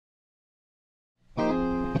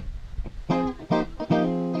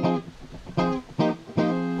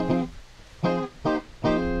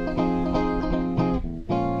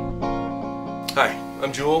Hi,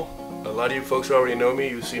 I'm Jule. A lot of you folks already know me.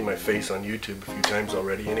 You've seen my face on YouTube a few times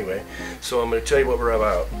already anyway. So I'm going to tell you what we're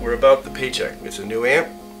about. We're about the Paycheck. It's a new amp.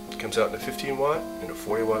 It comes out in a 15 watt and a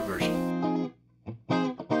 40 watt version.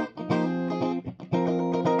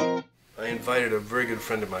 I invited a very good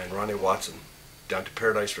friend of mine, Ronnie Watson, down to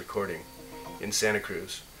Paradise Recording in Santa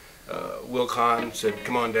Cruz. Will Kahn said,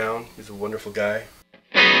 come on down. He's a wonderful guy.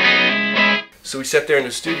 So we sat there in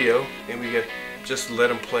the studio and we just let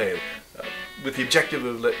him play. With the objective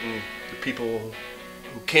of letting the people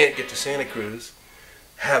who can't get to Santa Cruz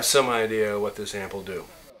have some idea what this amp will do.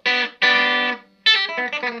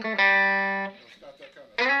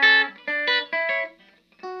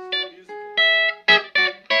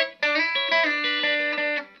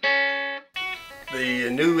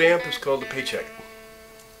 The new amp is called the Paycheck.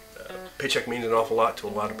 Paycheck means an awful lot to a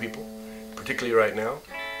lot of people, particularly right now,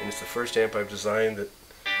 and it's the first amp I've designed that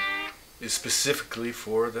is specifically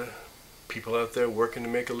for the people out there working to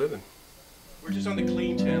make a living. We're just on the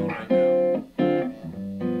clean channel right now.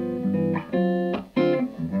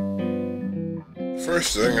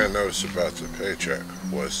 First thing I noticed about the Paycheck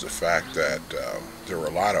was the fact that there were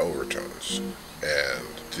a lot of overtones and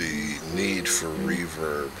the need for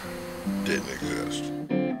reverb didn't exist.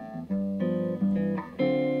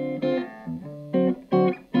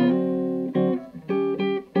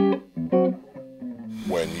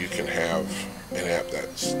 When you can have an amp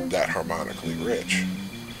that's that harmonically rich,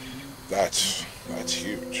 that's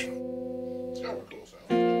huge. It's kind of a cool sound.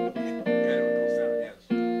 Kind of a cool sound, yes.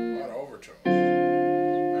 A lot of overtones.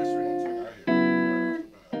 That's the one thing I hear right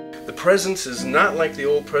off the bat. The presence is not like the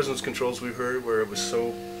old presence controls we heard where it was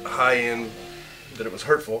so high end that it was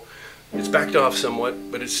hurtful. It's backed off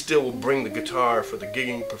somewhat, but it still will bring the guitar for the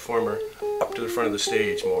gigging performer up to the front of the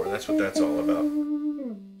stage more. That's what that's all about.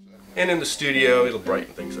 And in the studio, it'll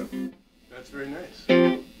brighten things up. That's very nice.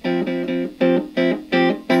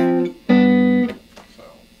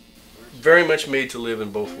 Very much made to live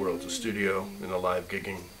in both worlds, a studio and a live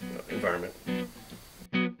gigging environment.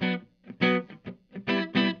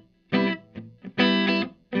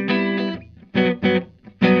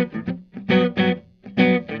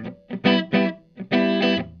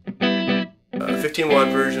 15 watt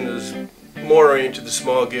version is more oriented to the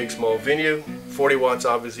small gig, small venue. 40 watts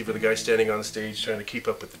obviously for the guy standing on the stage trying to keep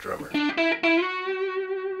up with the drummer.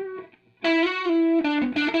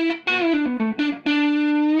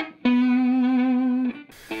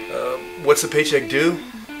 What's the Paycheck do?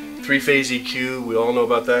 3-phase EQ, we all know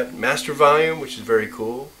about that. Master volume, which is very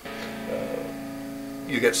cool.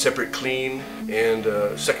 You get separate clean and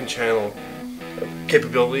second channel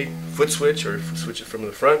capability. Foot switch, or switch it from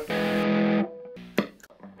the front.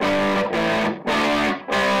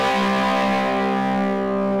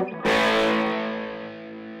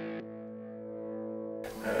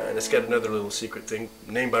 And it's got another little secret thing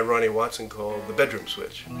named by Ronnie Watson called the bedroom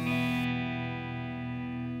switch.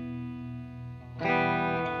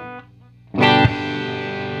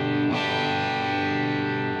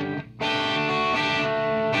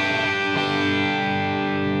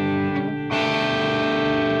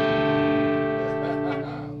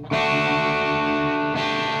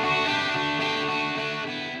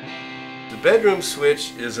 The bedroom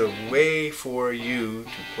switch is a way for you to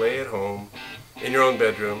play at home in your own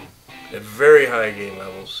bedroom at very high gain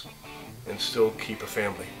levels and still keep a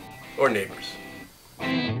family or neighbors.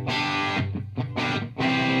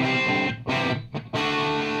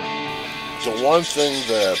 The one thing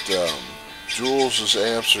that Jule's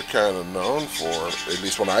amps are kind of known for, at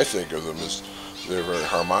least when I think of them, is they're very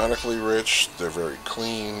harmonically rich, they're very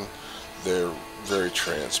clean, they're very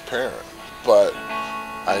transparent. But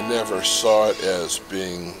I never saw it as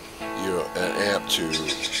being, an amp to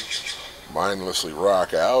mindlessly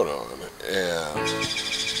rock out on, and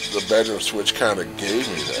the bedroom switch kind of gave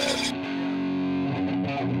me that.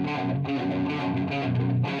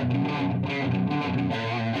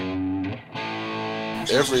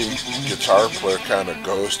 Every guitar player kind of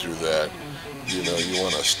goes through that. You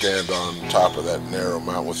want to stand on top of that narrow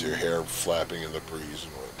mount with your hair flapping in the breeze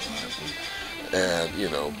and whatnot. And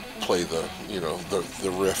play the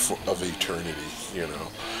the riff of eternity,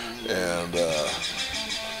 and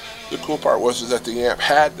the cool part was that the amp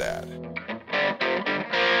had that.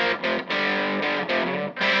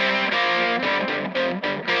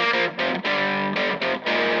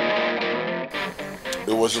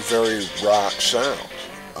 It was a very rock sound,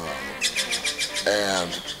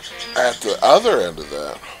 and at the other end of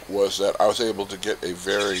that was that I was able to get a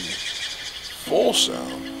very full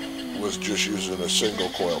sound with just using a single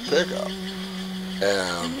coil pickup,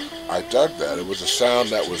 and I dug that. It was a sound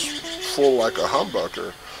that was full like a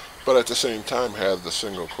humbucker, but at the same time had the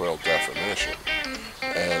single coil definition,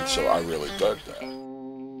 and so I really dug that.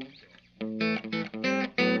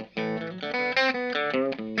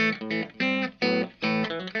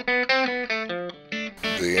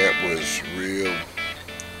 The amp was real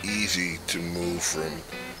easy to move from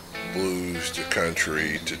blues to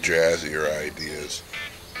country to jazzier ideas,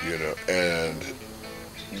 you know, and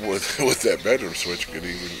with that bedroom switch, you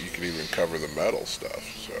could even cover the metal stuff.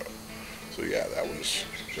 So yeah, that was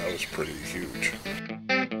pretty huge.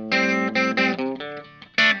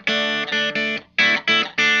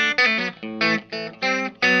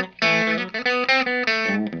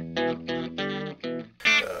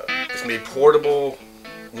 It's made portable,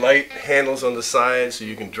 light handles on the side so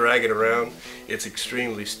you can drag it around. It's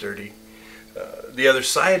extremely sturdy. The other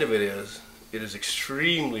side of it is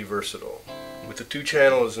extremely versatile. With the 2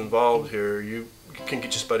 channels involved here, you can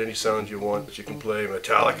get just about any sound you want. But you can play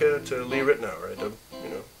Metallica to Lee Ritenour, right? You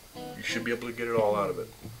know, you should be able to get it all out of it.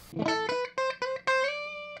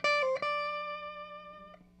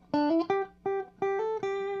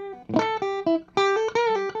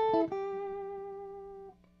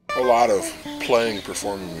 A lot of playing,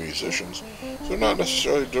 performing musicians, they're not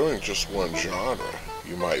necessarily doing just one genre.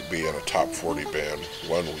 You might be in a top 40 band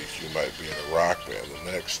one week, you might be in a rock band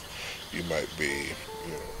the next, you might be,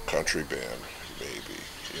 you know, country band maybe.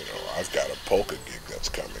 You know, I've got a polka gig that's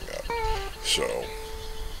coming up. So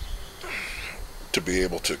to be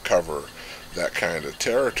able to cover that kind of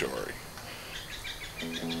territory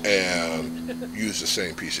and use the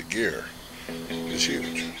same piece of gear is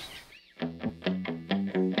huge.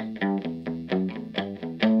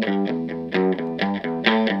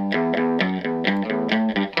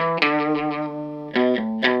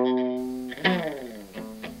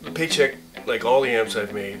 Paycheck, like all the amps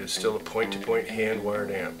I've made, is still a point-to-point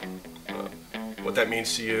hand-wired amp. What that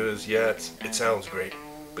means to you is, yeah, it sounds great,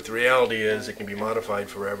 but the reality is it can be modified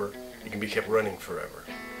forever. It can be kept running forever.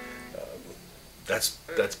 That's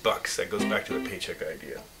bucks. That goes back to the Paycheck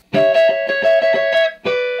idea.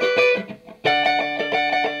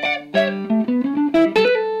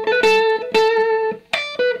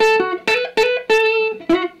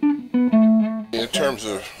 In terms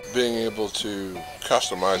of being able to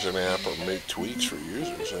customize an amp or make tweaks for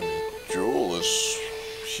users, I mean, Jule is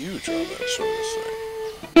huge on that sort of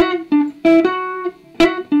thing.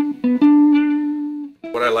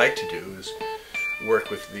 What I like to do is work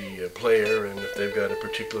with the player, and if they've got a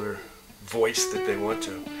particular voice that they want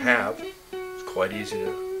to have, it's quite easy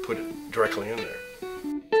to put it directly in there.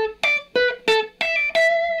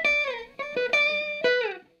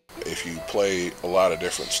 If you play a lot of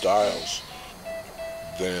different styles,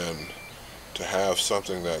 then to have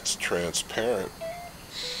something that's transparent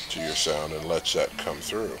to your sound and lets that come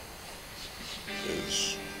through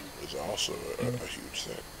is also a huge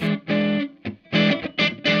thing.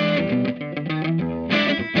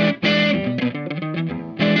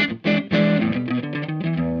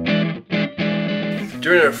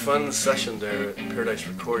 During our fun session there at Paradise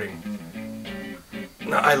Recording,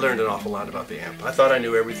 I learned an awful lot about the amp. I thought I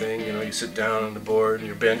knew everything. You know, you sit down on the board and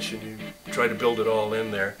your bench and you try to build it all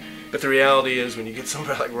in there. But the reality is, when you get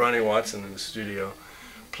somebody like Ronnie Watson in the studio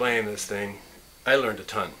playing this thing, I learned a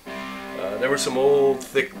ton. There were some old,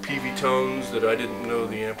 thick PV tones that I didn't know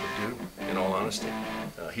the amp would do, in all honesty.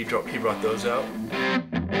 He brought those out.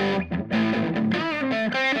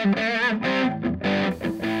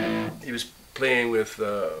 He was playing with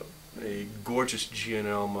a gorgeous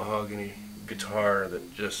G&L mahogany guitar,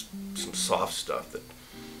 that just some soft stuff that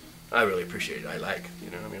I really appreciate. I like, you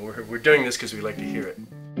know. I mean, we're doing this because we like to hear it.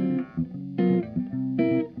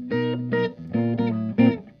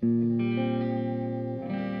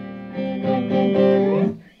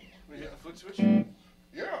 We hit the foot switch?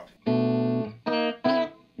 Yeah.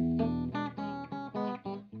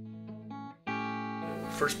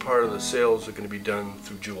 First part of the sales are going to be done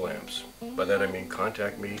through Jule amps. By that I mean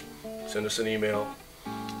contact me, send us an email,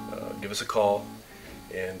 give us a call,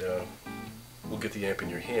 and we'll get the amp in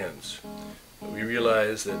your hands. We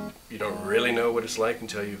realize that you don't really know what it's like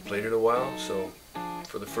until you've played it a while, so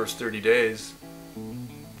for the first 30 days,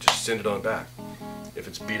 just send it on back. If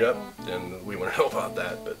it's beat up, then we want to know about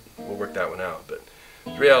that, but we'll work that one out. But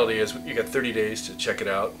the reality is, you got 30 days to check it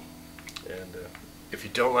out, and if you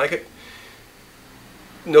don't like it,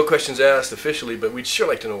 no questions asked officially, but we'd sure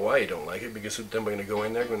like to know why you don't like it, because then we're going to go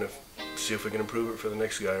in there, going to see if we can improve it for the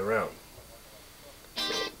next guy around.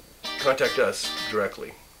 So contact us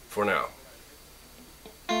directly for now.